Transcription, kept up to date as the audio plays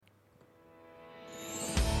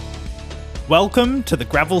Welcome to the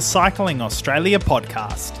Gravel Cycling Australia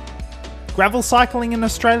podcast. Gravel cycling in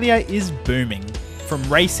Australia is booming. From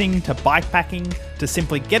racing to bikepacking to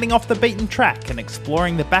simply getting off the beaten track and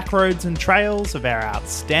exploring the backroads and trails of our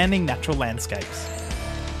outstanding natural landscapes.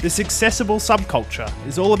 This accessible subculture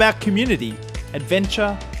is all about community,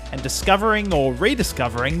 adventure, and discovering or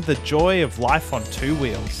rediscovering the joy of life on two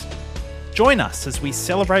wheels. Join us as we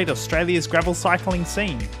celebrate Australia's gravel cycling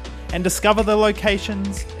scene and discover the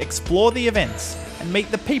locations, explore the events, and meet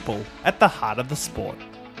the people at the heart of the sport.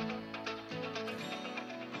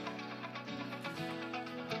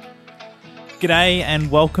 G'day and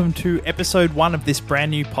welcome to episode 1 of this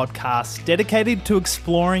brand new podcast dedicated to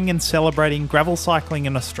exploring and celebrating gravel cycling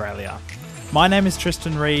in Australia. My name is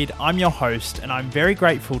Tristan Reid, I'm your host, and I'm very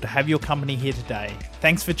grateful to have your company here today.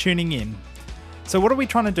 Thanks for tuning in. So what are we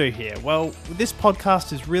trying to do here? Well, this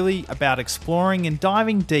podcast is really about exploring and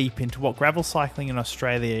diving deep into what gravel cycling in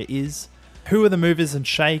Australia is. Who are the movers and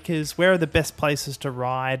shakers? Where are the best places to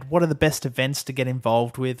ride? What are the best events to get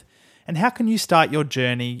involved with? And how can you start your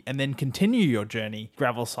journey and then continue your journey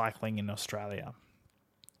gravel cycling in Australia?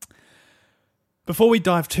 Before we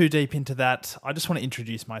dive too deep into that, I just want to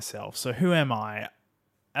introduce myself. So who am I?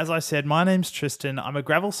 As I said, my name's Tristan. I'm a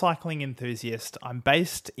gravel cycling enthusiast. I'm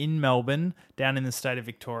based in Melbourne, down in the state of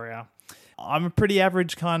Victoria. I'm a pretty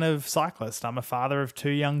average kind of cyclist. I'm a father of 2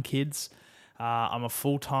 young kids. I'm a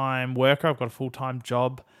full-time worker. I've got a full-time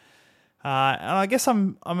job. And I guess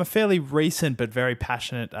I'm a fairly recent but very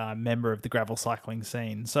passionate member of the gravel cycling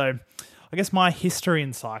scene. So I guess my history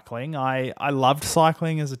in cycling, I loved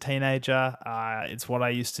cycling as a teenager. It's what I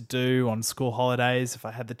used to do on school holidays. If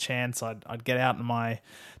I had the chance, I'd get out on my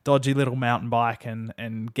dodgy little mountain bike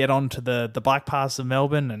and get onto the bike paths of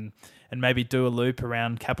Melbourne and maybe do a loop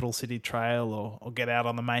around Capital City Trail or get out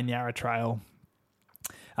on the main Yarra Trail.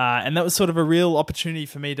 And that was sort of a real opportunity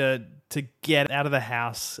for me to get out of the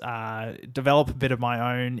house, develop a bit of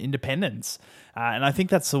my own independence. And I think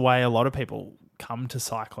that's the way a lot of people come to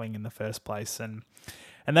cycling in the first place. And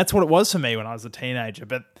that's what it was for me when I was a teenager.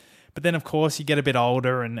 But then, of course, you get a bit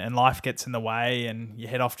older and life gets in the way and you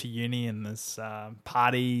head off to uni and there's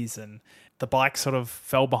parties and the bike sort of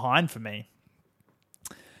fell behind for me.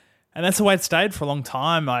 And that's the way it stayed for a long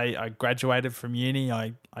time. I graduated from uni.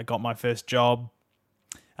 I got my first job.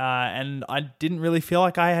 And I didn't really feel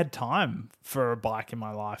like I had time for a bike in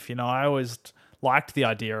my life. You know, I always liked the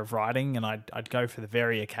idea of riding and I'd go for the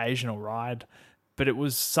very occasional ride, but it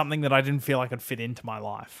was something that I didn't feel I could fit into my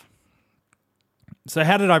life. So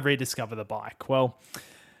how did I rediscover the bike? Well,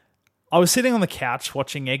 I was sitting on the couch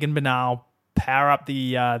watching Egan Bernal power up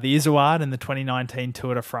the Izoard in the 2019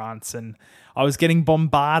 Tour de France, and I was getting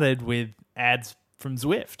bombarded with ads from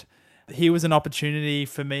Zwift. Here was an opportunity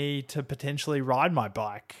for me to potentially ride my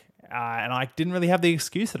bike. And I didn't really have the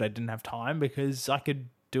excuse that I didn't have time because I could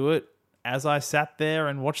do it as I sat there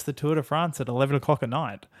and watched the Tour de France at 11 o'clock at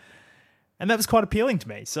night. And that was quite appealing to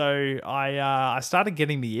me. So I started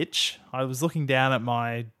getting the itch. I was looking down at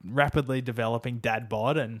my rapidly developing dad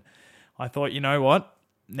bod and I thought, you know what?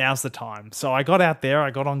 Now's the time. So I got out there, I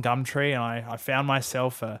got on Gumtree and I found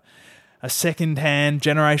myself a second-hand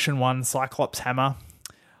Generation 1 Cyclops Hammer.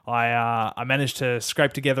 I managed to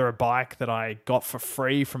scrape together a bike that I got for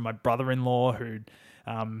free from my brother-in-law who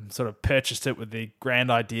sort of purchased it with the grand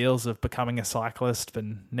ideals of becoming a cyclist but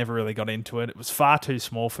never really got into it. It was far too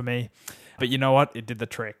small for me. But you know what? It did the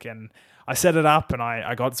trick. And I set it up and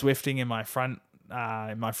I got Zwifting in my front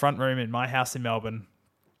room in my house in Melbourne.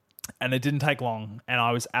 And it didn't take long. And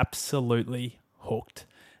I was absolutely hooked.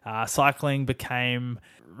 Cycling became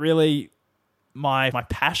really my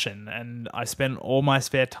passion, and I spent all my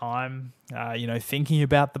spare time, thinking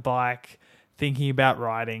about the bike, thinking about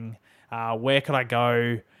riding, where could I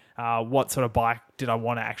go, what sort of bike did I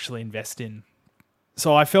want to actually invest in.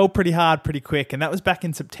 So I fell pretty hard, pretty quick, and that was back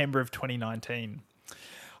in September of 2019.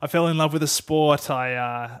 I fell in love with the sport,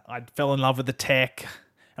 I fell in love with the tech,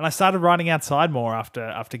 and I started riding outside more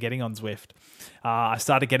after getting on Zwift. I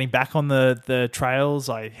started getting back on the trails.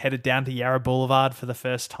 I headed down to Yarra Boulevard for the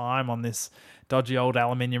first time on this dodgy old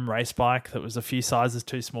aluminium race bike that was a few sizes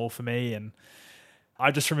too small for me. And I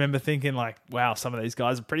just remember thinking like, wow, some of these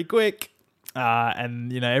guys are pretty quick.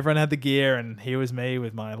 And, everyone had the gear and here was me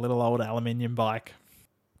with my little old aluminium bike.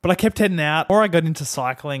 But I kept heading out. The more I got into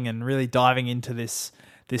cycling and really diving into this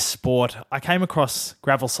sport, I came across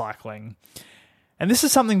gravel cycling. And this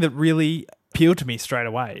is something that really appealed to me straight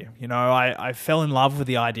away. I fell in love with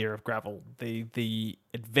the idea of gravel, the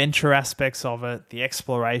adventure aspects of it, the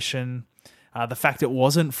exploration, the fact it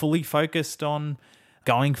wasn't fully focused on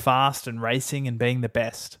going fast and racing and being the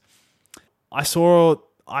best. I saw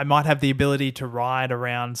I might have the ability to ride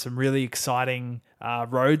around some really exciting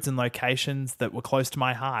roads and locations that were close to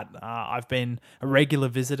my heart. I've been a regular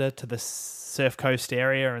visitor to the Surf Coast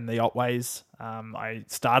area and the Otways. I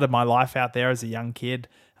started my life out there as a young kid,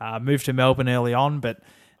 moved to Melbourne early on, but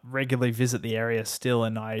regularly visit the area still.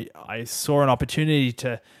 And I saw an opportunity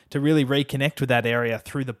to really reconnect with that area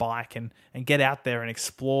through the bike and get out there and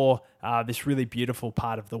explore this really beautiful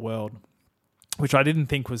part of the world, which I didn't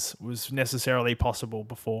think was necessarily possible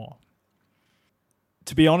before.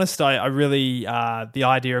 To be honest, I really, the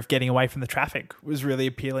idea of getting away from the traffic was really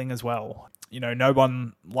appealing as well. You know, no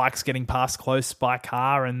one likes getting past close by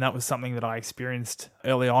car, and that was something that I experienced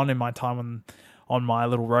early on in my time on my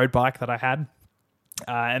little road bike that I had.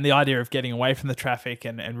 And the idea of getting away from the traffic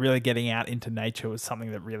and really getting out into nature was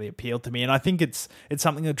something that really appealed to me. And I think it's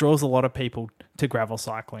something that draws a lot of people to gravel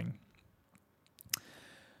cycling.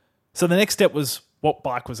 So the next step was what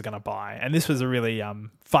bike was I going to buy, and this was a really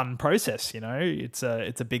fun process. You know, it's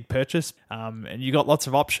a big purchase, and you got lots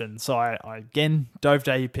of options. So I again dove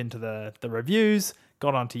deep into the reviews,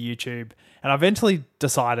 got onto YouTube, and I eventually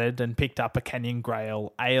decided and picked up a Canyon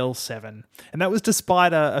Grail AL7, and that was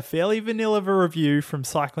despite a fairly vanilla of a review from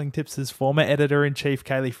Cycling Tips' former editor-in-chief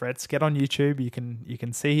Kaylee Fretz. Get on YouTube, you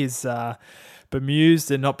can see his bemused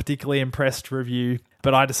and not particularly impressed review.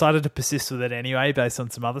 But I decided to persist with it anyway based on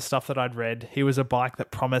some other stuff that I'd read. He was a bike that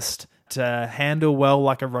promised to handle well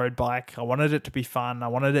like a road bike. I wanted it to be fun. I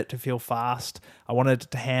wanted it to feel fast. I wanted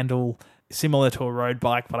it to handle similar to a road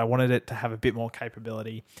bike, but I wanted it to have a bit more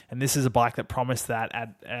capability. And this is a bike that promised that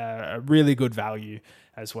at a really good value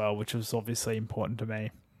as well, which was obviously important to me.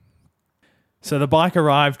 So the bike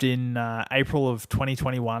arrived in April of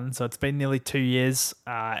 2021, so it's been nearly 2 years,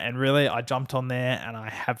 and really I jumped on there and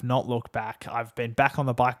I have not looked back. I've been back on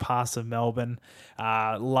the bike paths of Melbourne,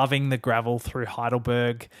 loving the gravel through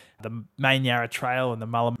Heidelberg. The Main Yarra Trail and the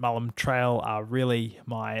Mullum Trail are really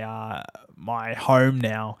my home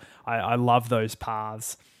now. I love those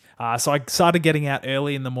paths. So I started getting out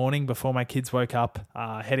early in the morning before my kids woke up,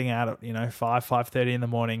 heading out at 5:30 in the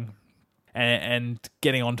morning, and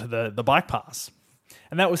getting onto the bike paths.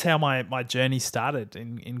 And that was how my journey started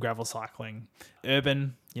in gravel cycling.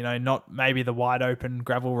 Urban, not maybe the wide open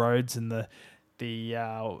gravel roads and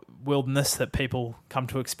the wilderness that people come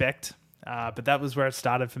to expect. But that was where it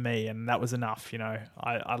started for me, and that was enough.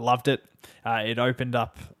 I loved it. It opened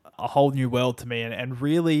up a whole new world to me, and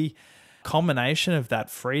really combination of that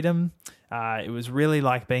freedom. It was really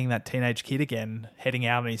like being that teenage kid again, heading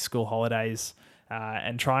out on his school holidays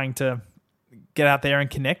and trying to get out there and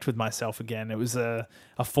connect with myself again. It was a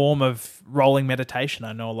form of rolling meditation.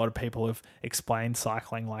 I know a lot of people have explained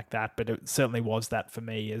cycling like that, but it certainly was that for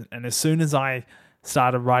me. And as soon as I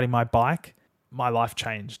started riding my bike, my life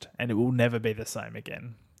changed, and it will never be the same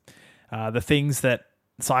again. The things that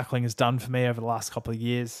cycling has done for me over the last couple of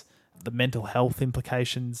years, the mental health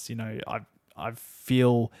implications, I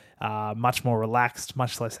feel much more relaxed,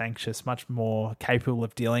 much less anxious, much more capable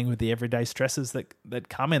of dealing with the everyday stresses that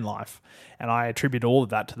come in life. And I attribute all of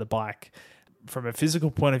that to the bike. From a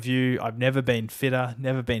physical point of view, I've never been fitter,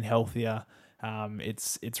 never been healthier.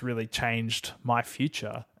 It's really changed my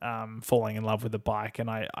future, falling in love with the bike. And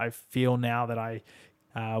I feel now that I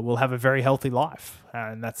will have a very healthy life.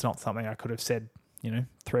 And that's not something I could have said,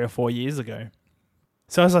 3 or 4 years ago.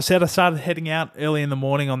 So as I said, I started heading out early in the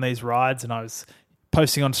morning on these rides, and I was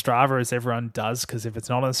posting on Strava as everyone does, because if it's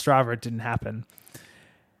not on Strava, it didn't happen.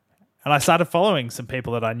 And I started following some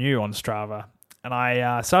people that I knew on Strava. And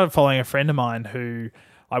I started following a friend of mine who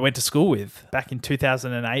I went to school with. Back in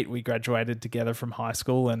 2008, we graduated together from high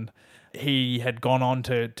school, and he had gone on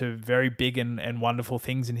to very big and wonderful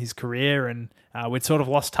things in his career, and we'd sort of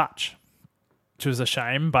lost touch, which was a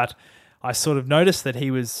shame. But I sort of noticed that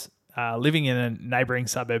he was living in a neighbouring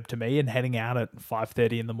suburb to me and heading out at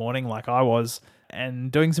 5:30 in the morning like I was,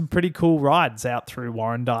 and doing some pretty cool rides out through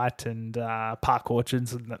Warrandyte and Park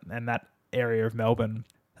Orchards and that area of Melbourne.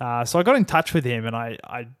 So I got in touch with him, and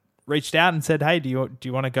I reached out and said, hey, do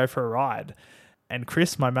you want to go for a ride? And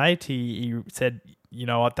Chris, my mate, he said, you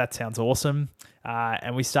know what, that sounds awesome.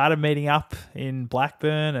 And we started meeting up in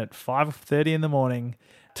Blackburn at 5:30 in the morning,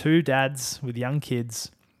 2 dads with young kids,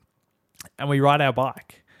 and we ride our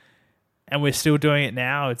bike. And we're still doing it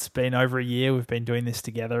now. It's been over a year. We've been doing this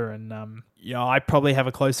together. And, I probably have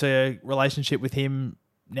a closer relationship with him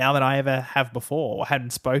now than I ever have before. I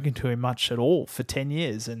hadn't spoken to him much at all for 10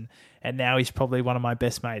 years. And now he's probably one of my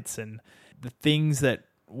best mates. And the things that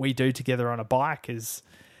we do together on a bike is,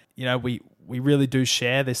 we we really do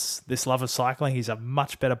share this love of cycling. He's a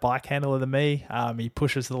much better bike handler than me. He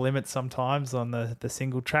pushes the limits sometimes on the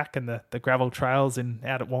single track and the gravel trails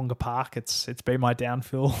out at Wonga Park. It's been my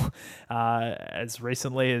downfill as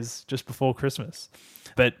recently as just before Christmas.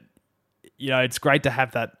 But it's great to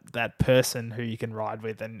have that person who you can ride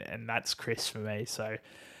with, and that's Chris for me. So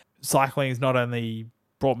cycling has not only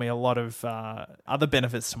brought me a lot of other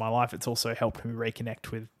benefits to my life, it's also helped me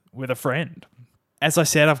reconnect with a friend. As I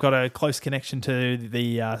said, I've got a close connection to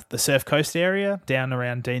the Surf Coast area, down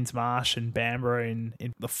around Deans Marsh and Bamborough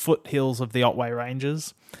in the foothills of the Otway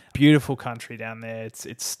Ranges. Beautiful country down there.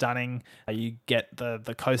 It's stunning. You get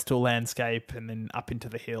the coastal landscape and then up into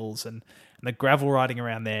the hills, and the gravel riding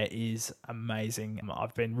around there is amazing.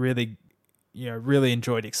 I've been really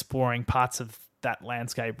enjoyed exploring parts of that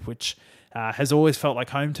landscape, which has always felt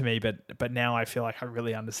like home to me, but now I feel like I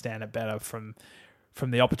really understand it better from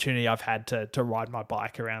the opportunity I've had to ride my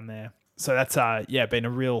bike around there. So that's been a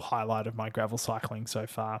real highlight of my gravel cycling so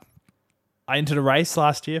far. I entered a race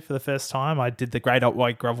last year for the first time. I did the Great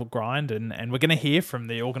Otway Gravel Grind, and we're going to hear from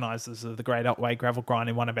the organisers of the Great Otway Gravel Grind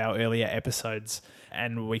in one of our earlier episodes,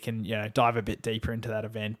 and we can dive a bit deeper into that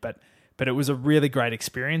event. But it was a really great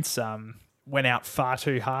experience. Went out far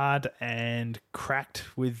too hard and cracked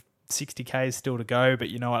with 60Ks still to go, but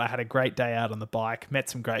you know what? I had a great day out on the bike, met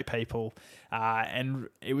some great people, and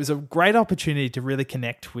it was a great opportunity to really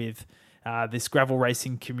connect with this gravel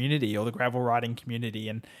racing community or the gravel riding community,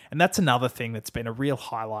 and that's another thing that's been a real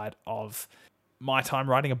highlight of my time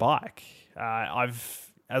riding a bike.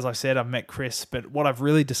 As I said, I've met Chris, but what I've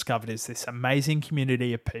really discovered is this amazing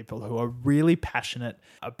community of people who are really passionate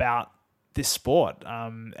about this sport,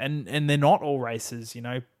 and they're not all racers.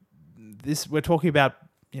 We're talking about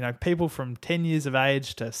people from 10 years of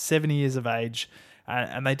age to 70 years of age,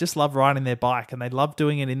 and they just love riding their bike, and they love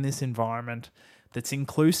doing it in this environment that's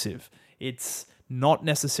inclusive. It's not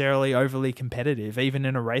necessarily overly competitive, even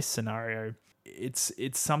in a race scenario. It's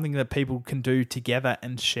something that people can do together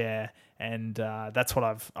and share, and that's what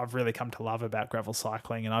I've really come to love about gravel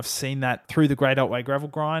cycling. And I've seen that through the Great Otway Gravel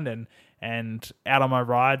Grind, and out on my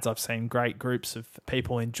rides, I've seen great groups of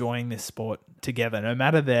people enjoying this sport together, no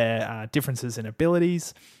matter their differences in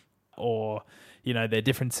abilities or, their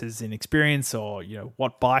differences in experience or,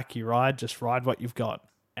 what bike you ride, just ride what you've got.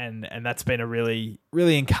 And that's been a really,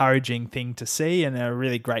 really encouraging thing to see, and a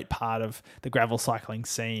really great part of the gravel cycling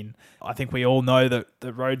scene. I think we all know that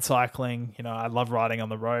the road cycling, I love riding on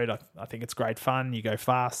the road. I think it's great fun. You go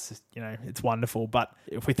fast, it's wonderful. But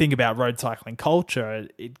if we think about road cycling culture,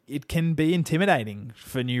 it can be intimidating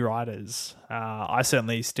for new riders. I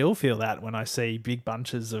certainly still feel that when I see big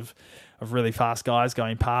bunches of really fast guys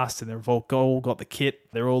going past, and they've all got the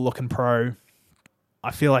kit. They're all looking pro. I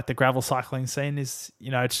feel like the gravel cycling scene is,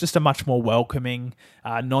 it's just a much more welcoming,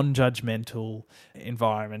 non-judgmental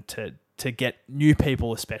environment to get new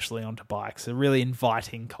people, especially onto bikes. A really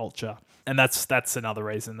inviting culture. And that's another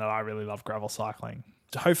reason that I really love gravel cycling.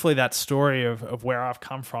 Hopefully that story of where I've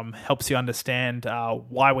come from helps you understand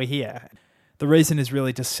why we're here. The reason is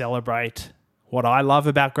really to celebrate what I love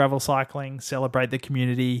about gravel cycling, celebrate the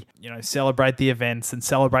community, celebrate the events, and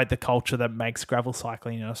celebrate the culture that makes gravel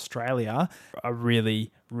cycling in Australia a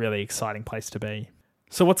really, really exciting place to be.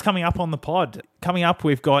 So what's coming up on the pod? Coming up,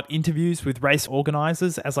 we've got interviews with race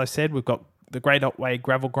organisers. As I said, we've got the Great Otway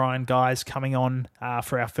Gravel Grind guys coming on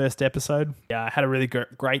for our first episode. I had a really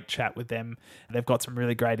great chat with them. They've got some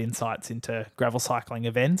really great insights into gravel cycling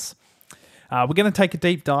events. We're going to take a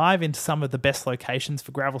deep dive into some of the best locations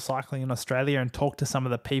for gravel cycling in Australia and talk to some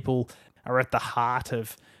of the people who are at the heart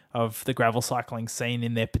of the gravel cycling scene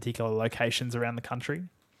in their particular locations around the country.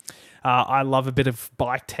 I love a bit of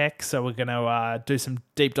bike tech, so we're going to do some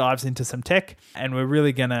deep dives into some tech, and we're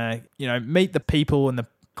really going to meet the people and the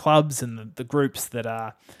clubs and the groups that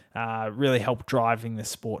are really help driving the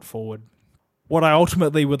sport forward. What I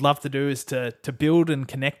ultimately would love to do is to build and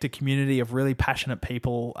connect a community of really passionate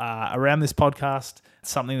people around this podcast,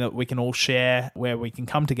 something that we can all share, where we can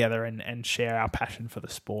come together and share our passion for the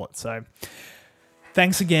sport. So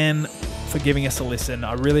thanks again for giving us a listen.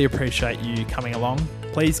 I really appreciate you coming along.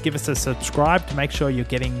 Please give us a subscribe to make sure you're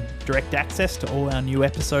getting direct access to all our new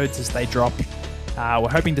episodes as they drop. We're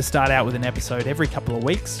hoping to start out with an episode every couple of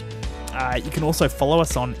weeks. You can also follow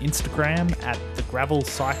us on Instagram at the Gravel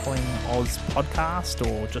Cycling Oz podcast,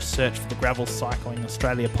 or just search for the Gravel Cycling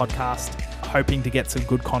Australia podcast. Hoping to get some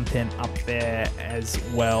good content up there as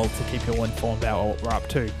well to keep you all informed about what we're up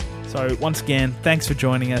to. So once again, thanks for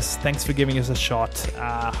joining us. Thanks for giving us a shot.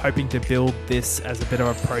 Hoping to build this as a bit of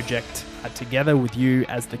a project together with you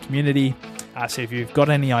as the community. So if you've got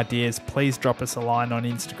any ideas, please drop us a line on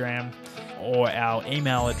Instagram. or our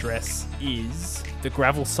email address is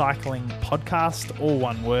thegravelcyclingpodcast, all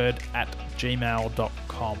one word, at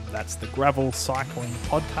gmail.com. That's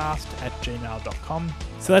thegravelcyclingpodcast at gmail.com.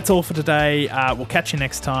 So that's all for today. We'll catch you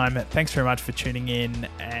next time. Thanks very much for tuning in,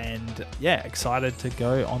 and excited to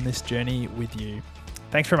go on this journey with you.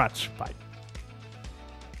 Thanks very much. Bye.